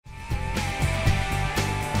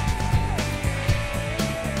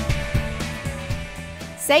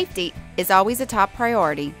Safety is always a top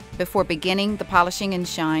priority before beginning the polishing and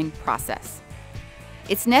shine process.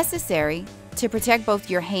 It's necessary to protect both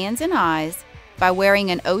your hands and eyes by wearing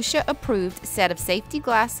an OSHA-approved set of safety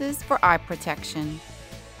glasses for eye protection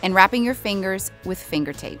and wrapping your fingers with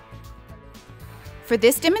finger tape. For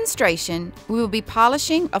this demonstration, we will be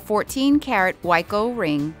polishing a 14-karat white gold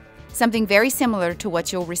ring, something very similar to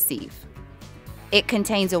what you'll receive. It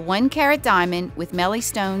contains a 1-carat diamond with melee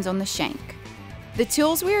stones on the shank. The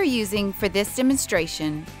tools we are using for this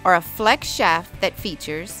demonstration are a flex shaft that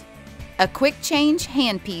features a quick change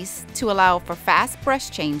handpiece to allow for fast brush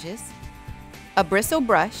changes, a bristle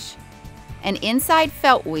brush, an inside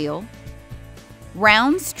felt wheel,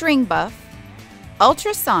 round string buff,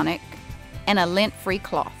 ultrasonic, and a lint-free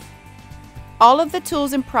cloth. All of the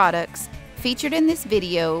tools and products featured in this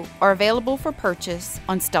video are available for purchase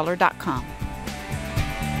on Stuller.com.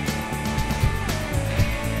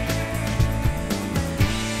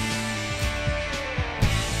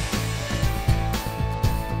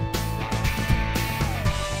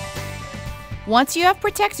 Once you have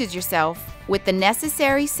protected yourself with the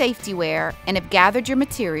necessary safety wear and have gathered your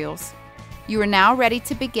materials, you are now ready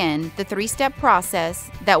to begin the 3-step process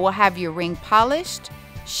that will have your ring polished,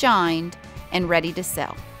 shined, and ready to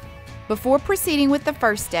sell. Before proceeding with the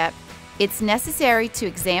first step, it's necessary to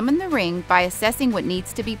examine the ring by assessing what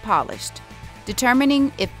needs to be polished,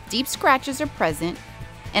 determining if deep scratches are present,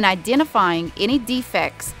 and identifying any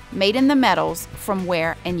defects made in the metals from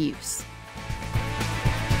wear and use.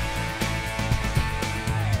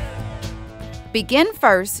 Begin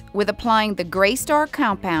first with applying the Gray Star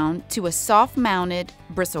compound to a soft-mounted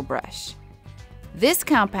bristle brush. This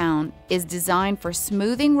compound is designed for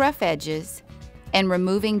smoothing rough edges and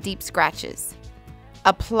removing deep scratches.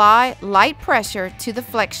 Apply light pressure to the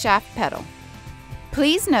flex shaft pedal.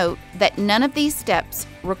 Please note that none of these steps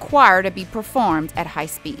require to be performed at high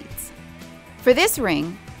speeds. For this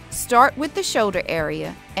ring, start with the shoulder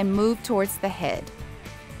area and move towards the head.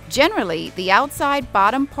 Generally, the outside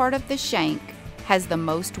bottom part of the shank has the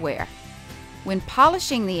most wear. When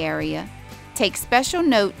polishing the area, take special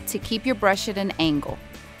note to keep your brush at an angle.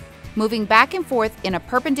 Moving back and forth in a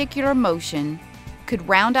perpendicular motion could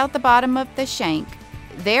round out the bottom of the shank,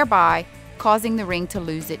 thereby causing the ring to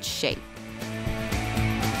lose its shape.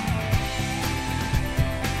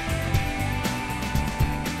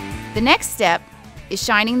 The next step is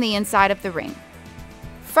shining the inside of the ring.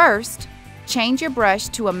 First, change your brush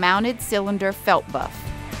to a mounted cylinder felt buff.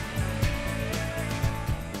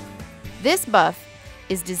 This buff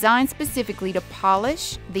is designed specifically to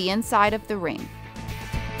polish the inside of the ring.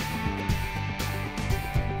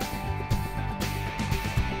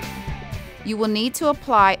 You will need to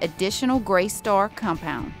apply additional Gray Star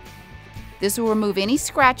compound. This will remove any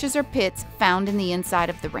scratches or pits found in the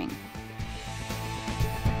inside of the ring.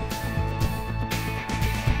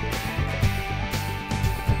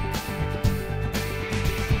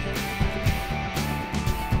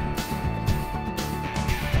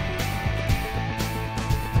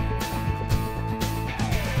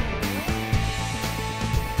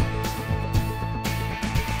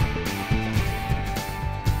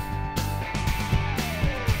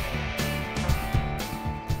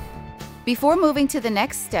 Before moving to the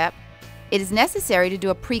next step, it is necessary to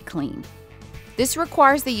do a pre-clean. This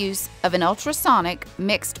requires the use of an ultrasonic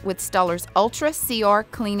mixed with Stuller's Ultra CR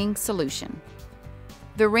cleaning solution.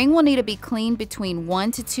 The ring will need to be cleaned between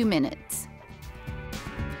 1 to 2 minutes.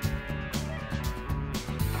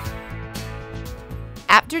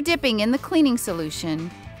 After dipping in the cleaning solution,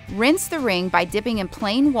 rinse the ring by dipping in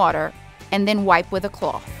plain water and then wipe with a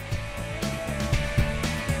cloth.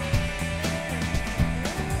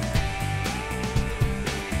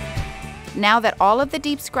 Now that all of the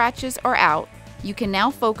deep scratches are out, you can now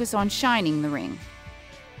focus on shining the ring.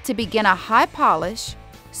 To begin a high polish,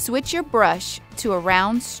 switch your brush to a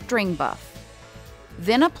round string buff.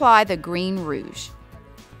 Then apply the green rouge.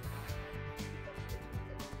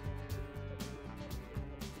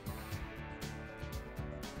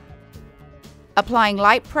 Applying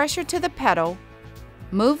light pressure to the pedal,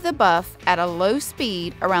 move the buff at a low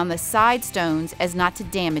speed around the side stones as not to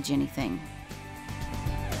damage anything.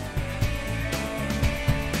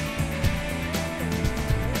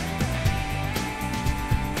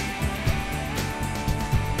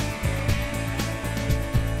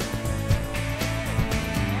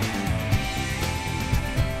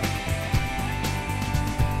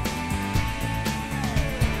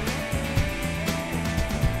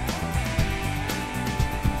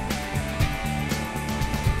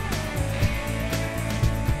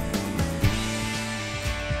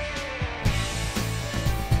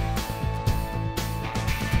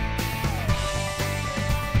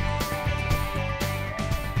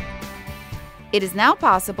 It is now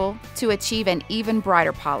possible to achieve an even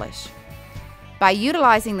brighter polish. By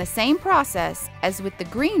utilizing the same process as with the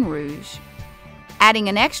green rouge, adding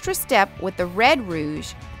an extra step with the red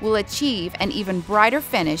rouge will achieve an even brighter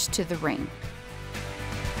finish to the ring.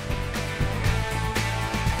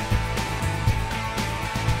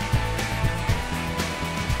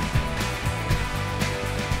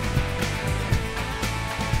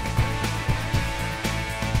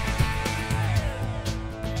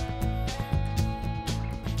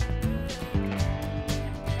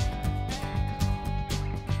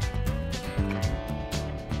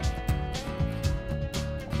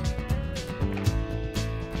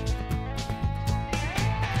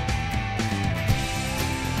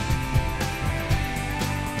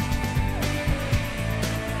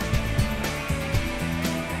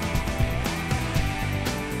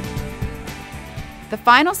 The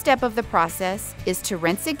final step of the process is to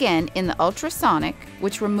rinse again in the ultrasonic,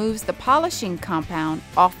 which removes the polishing compound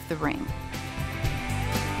off the ring.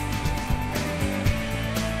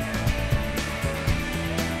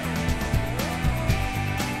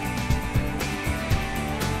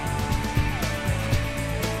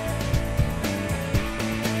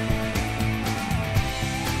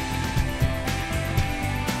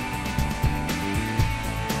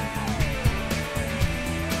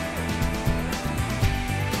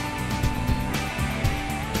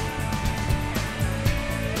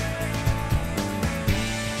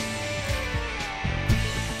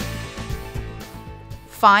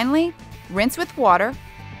 Finally, rinse with water,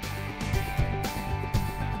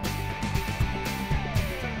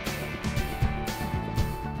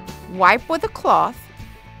 wipe with a cloth,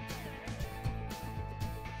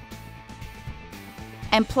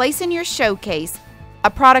 and place in your showcase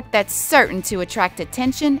a product that's certain to attract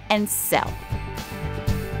attention and sell.